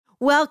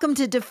Welcome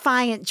to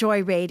Defiant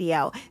Joy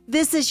Radio.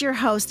 This is your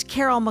host,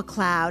 Carol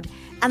McLeod,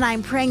 and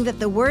I'm praying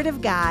that the Word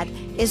of God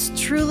is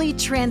truly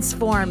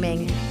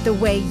transforming the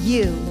way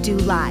you do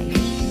life.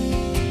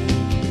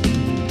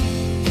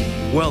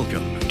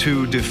 Welcome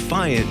to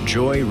Defiant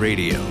Joy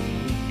Radio.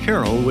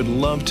 Carol would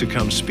love to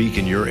come speak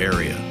in your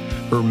area.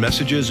 Her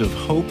messages of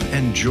hope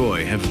and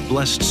joy have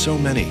blessed so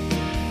many.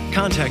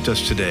 Contact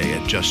us today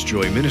at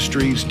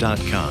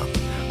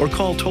justjoyministries.com or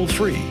call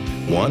toll-free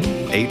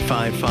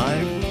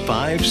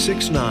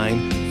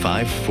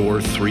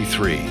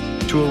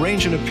 1-855-569-5433 to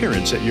arrange an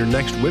appearance at your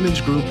next women's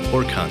group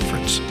or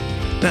conference.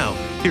 Now,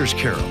 here's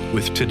Carol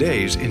with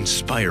today's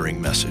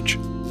inspiring message.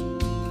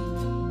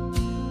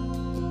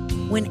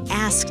 When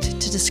asked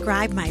to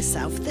describe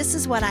myself, this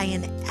is what I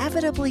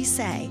inevitably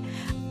say.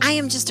 I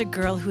am just a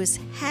girl who is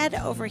head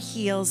over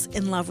heels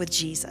in love with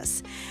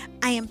Jesus.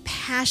 I am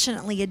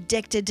passionately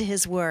addicted to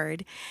His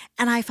Word,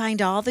 and I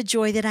find all the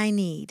joy that I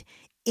need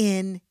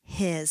in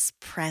His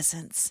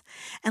presence.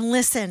 And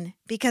listen,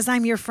 because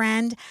I'm your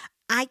friend,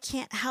 I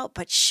can't help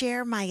but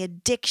share my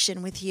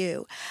addiction with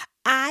you.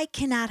 I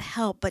cannot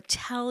help but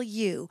tell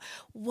you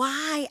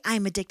why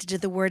I'm addicted to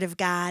the Word of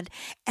God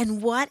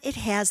and what it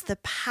has the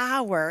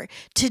power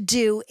to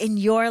do in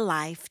your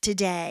life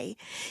today.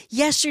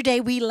 Yesterday,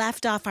 we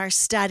left off our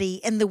study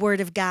in the Word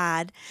of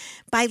God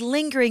by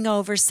lingering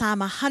over Psalm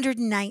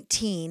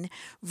 119,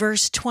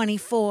 verse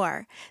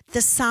 24.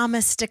 The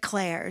psalmist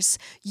declares,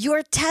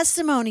 "Your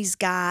testimonies,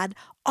 God,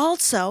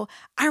 also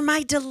are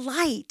my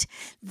delight.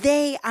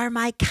 They are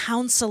my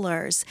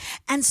counselors."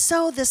 And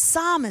so the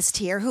psalmist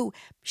here, who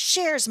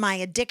shares my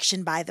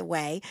addiction, by the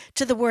way,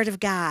 to the Word of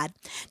God,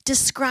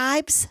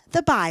 describes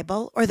the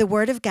Bible or the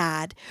Word of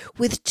God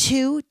with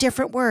two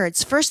different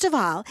words. First of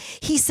all,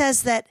 he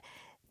says that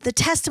the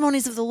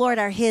testimonies of the Lord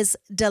are His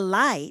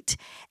delight.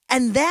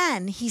 And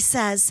then he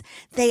says,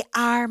 they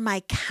are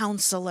my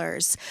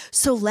counselors.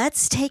 So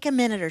let's take a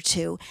minute or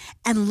two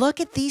and look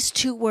at these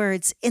two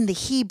words in the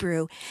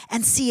Hebrew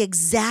and see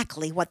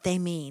exactly what they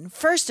mean.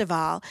 First of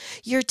all,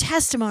 your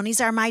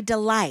testimonies are my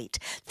delight.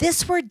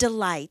 This word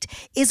delight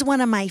is one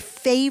of my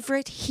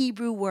favorite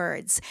Hebrew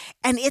words,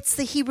 and it's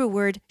the Hebrew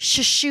word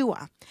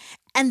sheshua.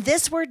 And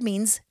this word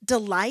means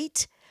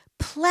delight,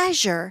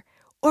 pleasure,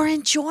 or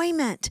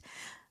enjoyment.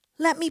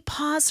 Let me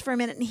pause for a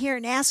minute here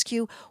and ask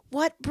you,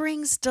 what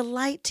brings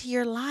delight to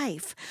your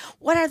life?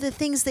 What are the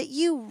things that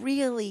you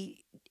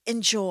really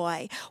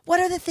enjoy? What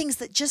are the things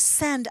that just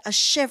send a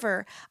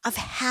shiver of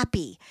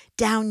happy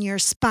down your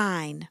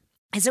spine?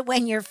 Is it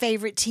when your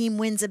favorite team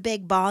wins a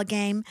big ball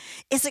game?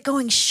 Is it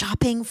going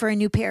shopping for a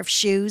new pair of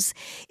shoes?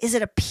 Is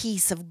it a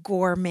piece of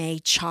gourmet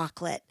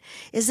chocolate?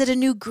 Is it a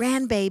new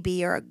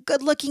grandbaby or a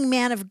good-looking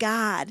man of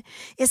God?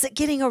 Is it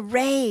getting a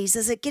raise?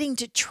 Is it getting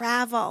to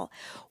travel?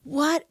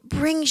 What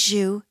brings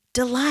you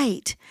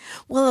delight?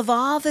 Well, of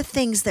all the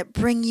things that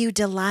bring you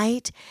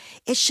delight,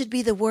 it should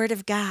be the Word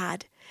of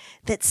God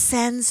that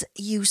sends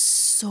you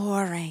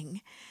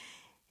soaring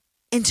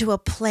into a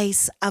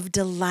place of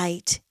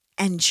delight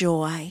and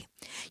joy.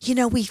 You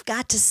know, we've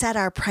got to set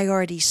our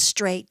priorities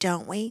straight,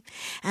 don't we?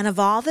 And of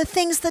all the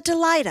things that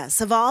delight us,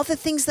 of all the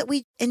things that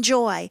we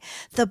enjoy,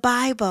 the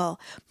Bible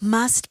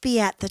must be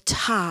at the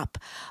top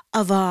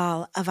of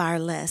all of our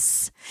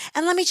lists.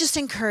 And let me just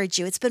encourage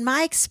you, it's been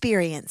my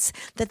experience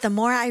that the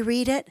more I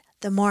read it,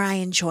 the more I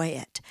enjoy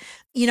it.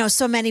 You know,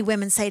 so many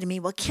women say to me,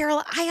 well,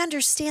 Carol, I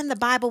understand the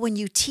Bible when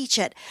you teach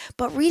it,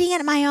 but reading it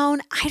on my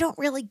own, I don't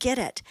really get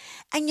it.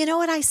 And you know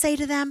what I say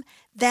to them?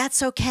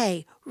 That's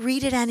okay.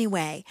 Read it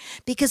anyway,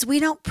 because we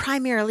don't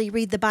primarily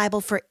read the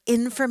Bible for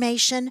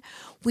information.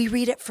 We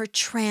read it for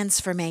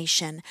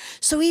transformation.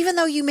 So even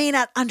though you may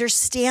not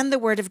understand the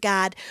Word of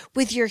God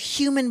with your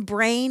human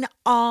brain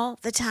all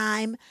the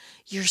time,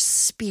 your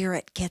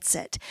spirit gets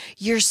it.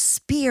 Your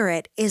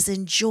spirit is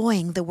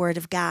enjoying the Word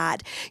of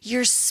God.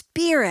 Your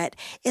spirit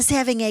is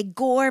having a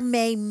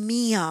gourmet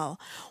meal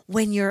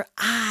when your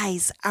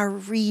eyes are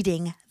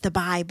reading the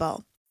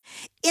Bible.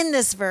 In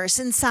this verse,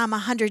 in Psalm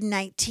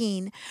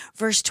 119,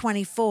 verse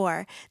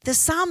 24, the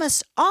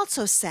psalmist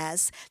also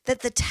says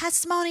that the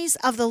testimonies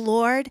of the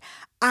Lord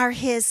are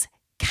His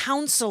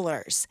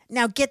counselors.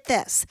 Now get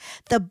this,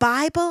 the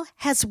Bible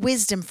has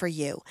wisdom for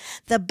you.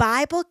 The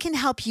Bible can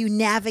help you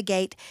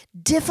navigate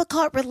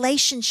difficult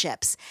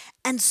relationships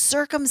and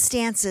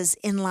circumstances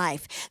in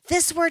life.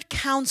 This word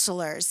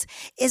counselors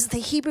is the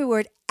Hebrew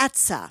word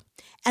etzah,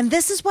 and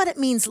this is what it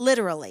means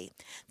literally,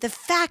 the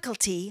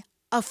faculty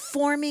of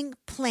forming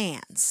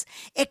plans.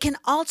 It can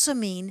also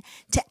mean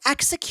to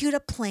execute a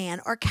plan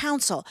or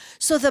counsel.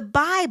 So the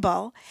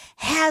Bible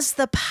has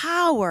the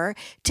power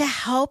to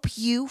help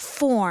you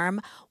form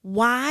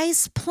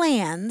wise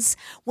plans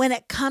when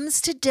it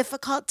comes to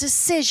difficult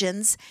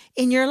decisions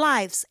in your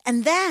lives.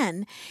 And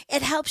then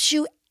it helps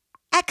you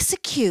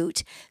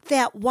execute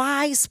that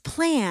wise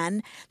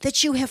plan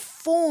that you have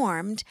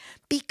formed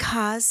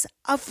because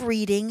of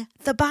reading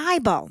the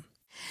Bible.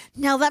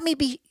 Now, let me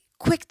be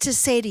quick to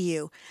say to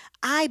you,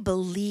 I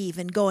believe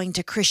in going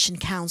to Christian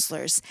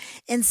counselors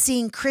and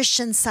seeing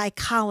Christian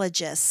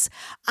psychologists.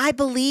 I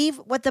believe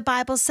what the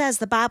Bible says.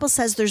 The Bible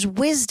says there's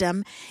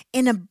wisdom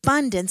in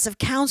abundance of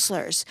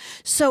counselors.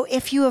 So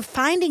if you are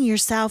finding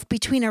yourself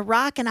between a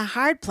rock and a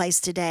hard place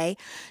today,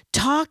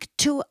 talk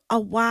to a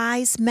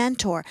wise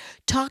mentor.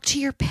 Talk to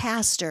your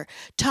pastor.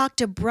 Talk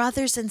to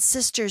brothers and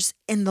sisters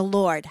in the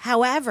Lord.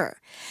 However,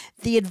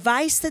 the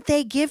advice that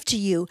they give to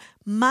you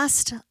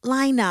must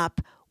line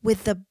up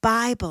with the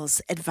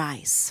Bible's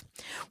advice.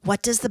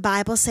 What does the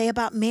Bible say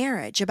about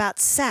marriage, about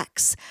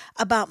sex,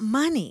 about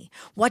money?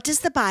 What does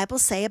the Bible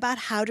say about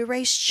how to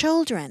raise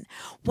children?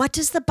 What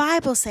does the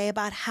Bible say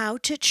about how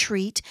to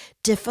treat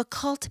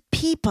difficult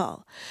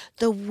people?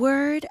 The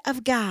Word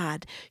of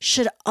God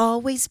should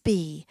always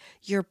be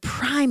your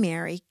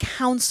primary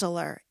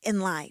counselor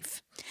in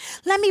life.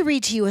 Let me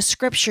read to you a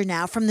scripture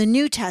now from the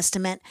New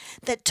Testament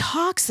that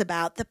talks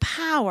about the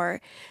power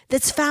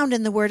that's found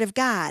in the Word of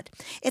God.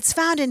 It's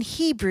found in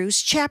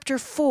Hebrews chapter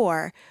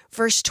 4,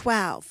 verse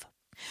 12.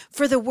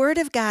 For the Word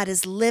of God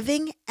is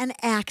living and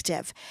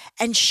active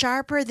and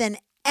sharper than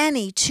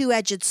any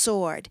two-edged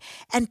sword,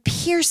 and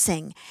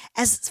piercing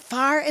as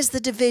far as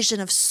the division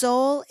of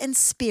soul and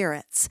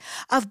spirits,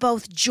 of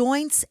both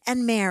joints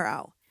and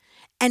marrow,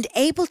 and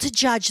able to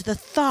judge the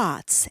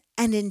thoughts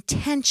and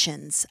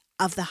intentions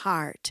of the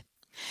heart.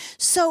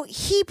 So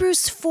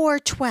Hebrews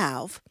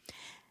 4:12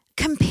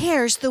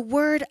 compares the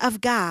Word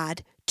of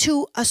God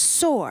to a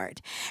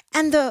sword,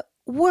 and the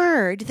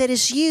word that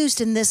is used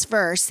in this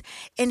verse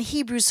in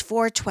Hebrews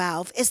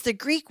 4:12 is the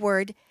Greek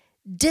word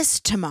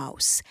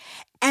dystomos.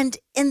 And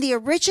in the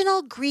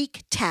original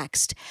Greek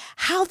text,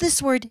 how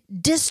this word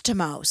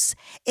dystomos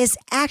is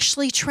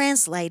actually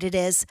translated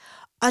is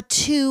a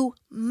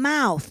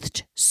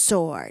two-mouthed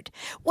sword.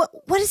 What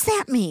does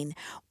that mean?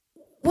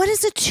 What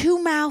does a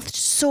two-mouthed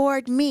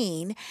sword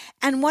mean,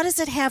 and what does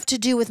it have to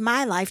do with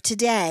my life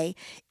today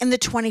in the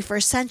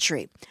 21st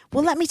century?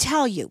 Well, let me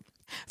tell you.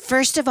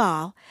 First of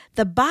all,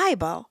 the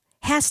Bible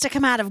has to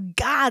come out of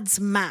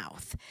God's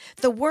mouth.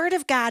 The Word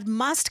of God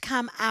must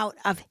come out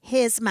of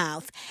His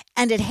mouth,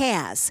 and it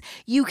has.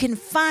 You can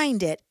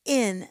find it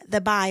in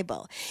the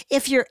Bible.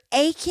 If you're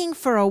aching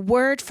for a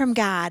word from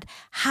God,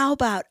 how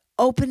about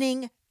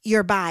opening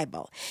your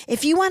Bible?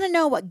 If you want to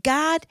know what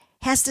God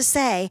has to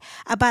say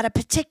about a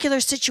particular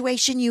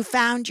situation you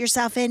found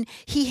yourself in,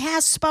 He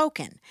has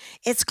spoken.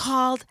 It's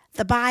called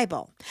the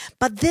Bible.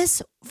 But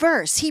this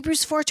verse,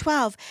 Hebrews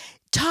 4:12,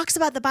 talks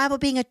about the Bible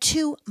being a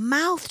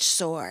two-mouthed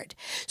sword.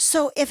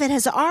 So if it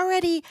has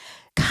already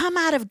come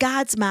out of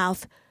God's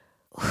mouth,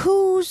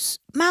 whose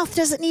mouth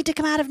does it need to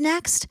come out of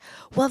next?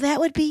 Well, that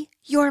would be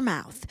your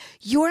mouth.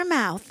 Your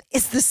mouth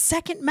is the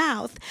second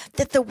mouth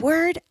that the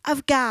Word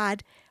of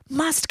God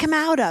must come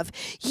out of.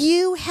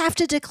 You have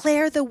to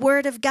declare the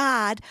Word of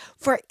God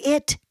for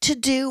it to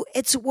do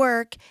its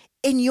work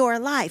in your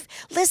life.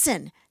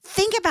 Listen,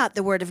 think about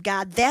the Word of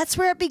God. That's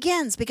where it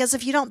begins, because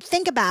if you don't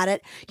think about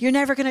it, you're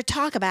never going to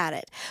talk about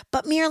it.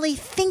 But merely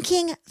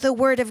thinking the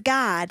Word of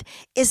God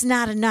is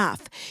not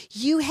enough.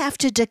 You have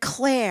to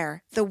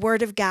declare the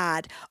Word of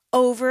God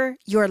over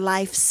your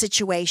life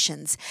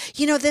situations.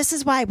 You know, this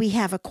is why we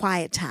have a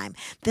quiet time.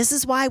 This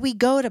is why we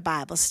go to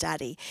Bible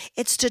study.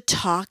 It's to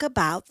talk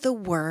about the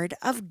Word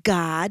of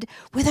God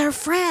with our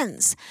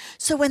friends.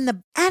 So when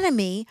the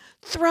enemy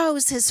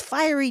throws his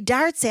fiery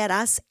darts at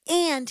us,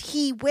 and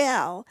he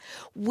will,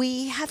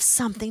 we have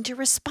something to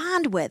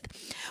respond with.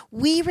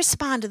 We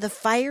respond to the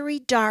fiery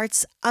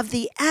darts of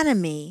the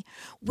enemy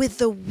with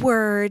the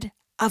Word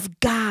of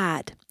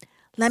God.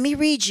 Let me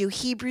read you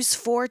Hebrews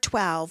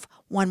 4:12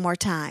 one more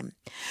time.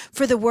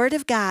 For the Word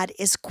of God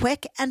is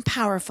quick and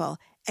powerful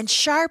and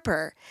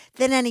sharper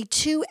than any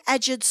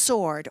two-edged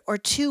sword or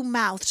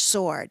two-mouthed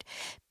sword,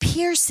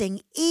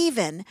 piercing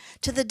even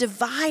to the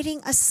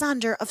dividing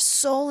asunder of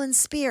soul and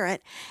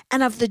spirit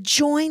and of the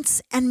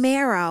joints and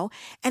marrow,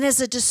 and is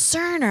a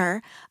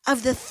discerner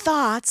of the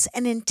thoughts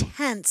and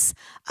intents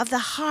of the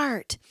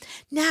heart.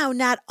 Now,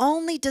 not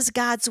only does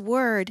God's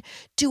word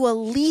do a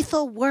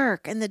lethal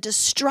work in the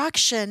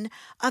destruction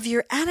of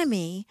your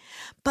enemy,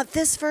 but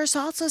this verse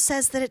also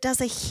says that it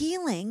does a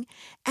healing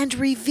and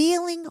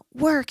revealing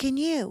work in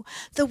you.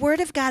 The Word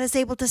of God is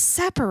able to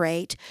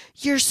separate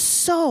your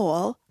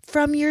soul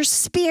from your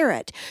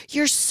spirit.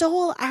 Your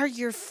soul are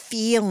your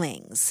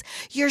feelings.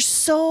 Your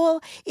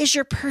soul is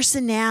your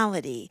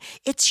personality.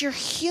 It's your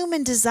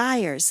human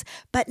desires.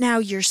 But now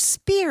your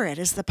spirit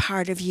is the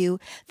part of you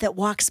that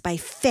walks by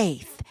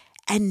faith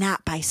and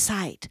not by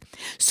sight.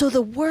 So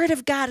the Word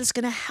of God is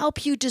going to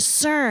help you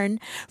discern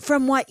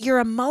from what your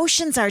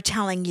emotions are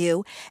telling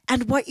you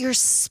and what your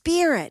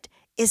spirit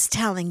is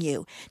telling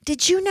you.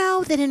 Did you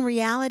know that in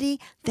reality,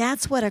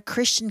 that's what a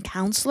Christian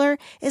counselor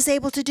is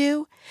able to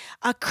do?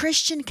 A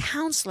Christian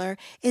counselor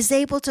is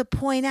able to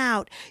point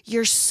out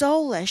your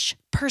soulish,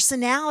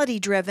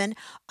 personality-driven,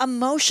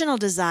 emotional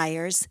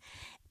desires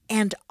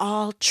and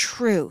all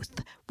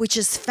truth, which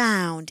is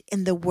found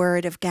in the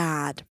Word of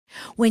God.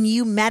 When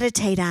you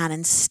meditate on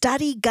and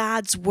study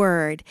God's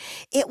Word,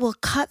 it will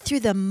cut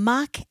through the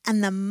muck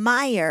and the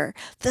mire,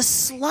 the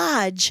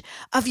sludge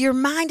of your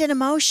mind and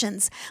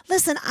emotions.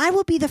 Listen, I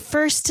will be the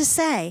first to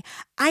say,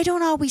 I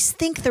don't always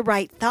think the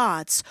right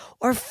thoughts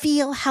or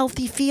feel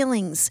healthy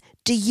feelings.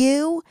 Do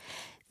you?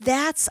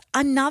 That's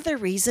another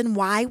reason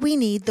why we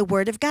need the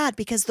Word of God,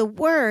 because the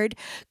Word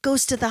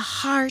goes to the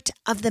heart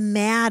of the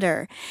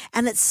matter,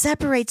 and it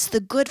separates the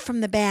good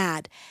from the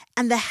bad,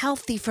 and the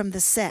healthy from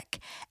the sick,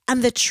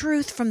 and the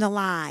truth from the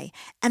lie,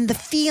 and the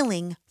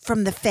feeling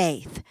from the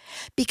faith,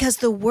 because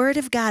the Word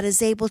of God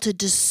is able to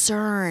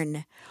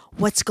discern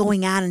what's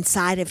going on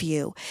inside of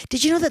you.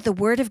 Did you know that the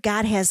Word of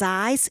God has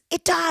eyes?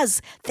 It does.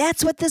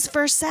 That's what this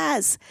verse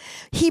says.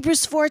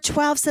 Hebrews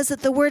 4:12 says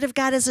that the Word of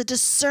God is a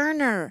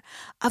discerner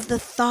of the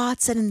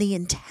thoughts and the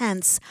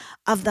intents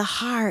of the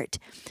heart.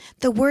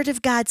 The Word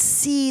of God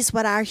sees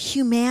what our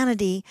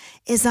humanity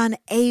is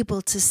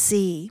unable to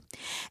see.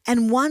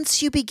 And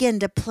once you begin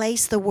to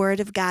place the Word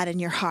of God in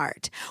your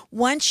heart,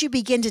 once you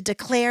begin to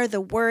declare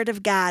the Word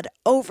of God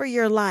over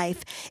your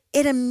life,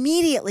 it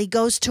immediately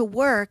goes to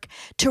work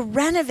to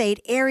renovate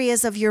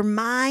areas of your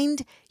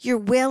mind, your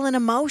will, and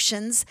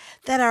emotions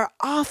that are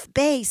off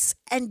base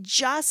and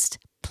just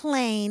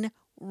plain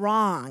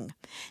wrong.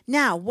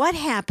 Now, what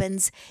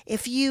happens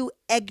if you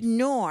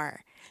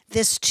ignore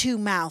this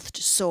two-mouthed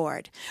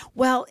sword?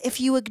 Well, if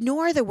you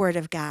ignore the Word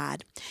of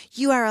God,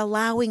 you are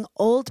allowing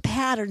old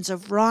patterns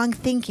of wrong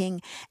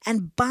thinking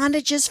and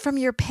bondages from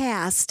your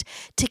past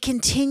to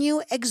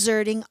continue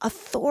exerting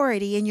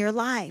authority in your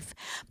life.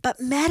 But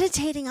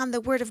meditating on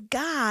the Word of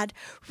God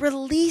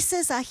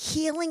releases a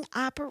healing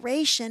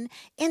operation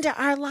into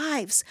our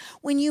lives.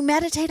 When you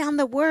meditate on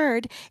the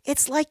Word,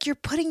 it's like you're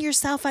putting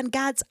yourself on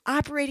God's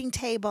operating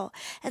table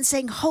and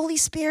saying, Holy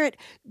Spirit,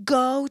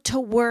 go to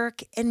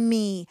work in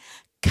me.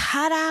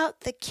 Cut out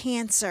the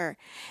cancer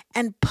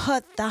and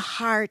put the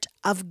heart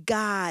of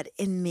God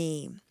in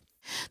me.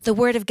 The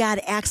Word of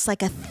God acts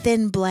like a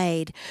thin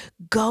blade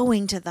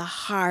going to the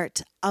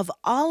heart of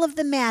all of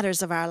the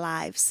matters of our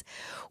lives.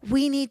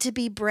 We need to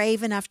be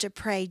brave enough to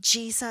pray,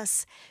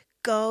 Jesus,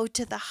 go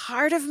to the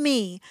heart of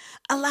me.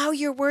 Allow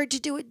your Word to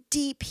do a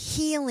deep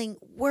healing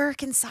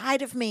work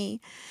inside of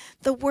me.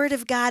 The Word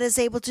of God is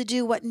able to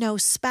do what no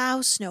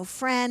spouse, no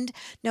friend,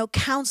 no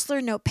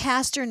counselor, no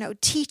pastor, no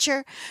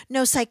teacher,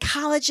 no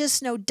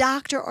psychologist, no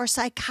doctor or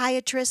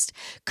psychiatrist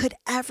could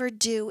ever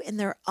do in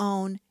their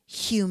own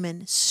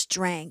human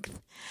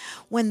strength.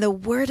 When the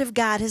Word of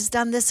God has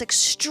done this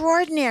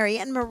extraordinary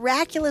and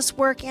miraculous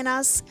work in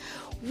us,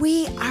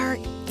 we are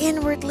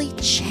inwardly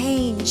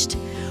changed.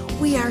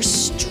 We are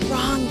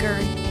stronger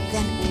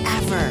than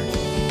ever.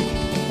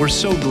 We're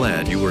so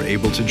glad you were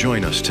able to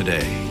join us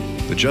today.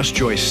 The Just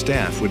Joy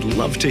staff would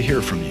love to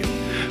hear from you.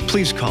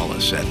 Please call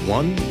us at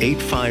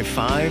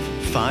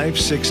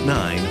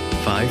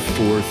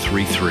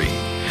 1-855-569-5433.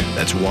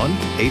 That's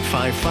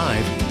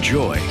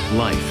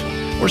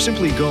 1-855-JOY-LIFE. Or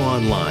simply go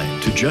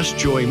online to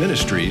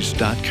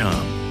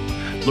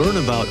justjoyministries.com. Learn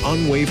about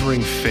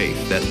unwavering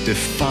faith that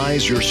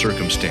defies your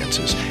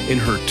circumstances in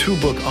her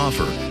 2-book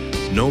offer,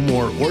 No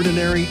More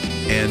Ordinary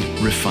and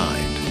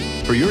Refined,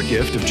 for your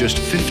gift of just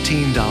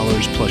 $15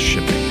 plus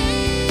shipping.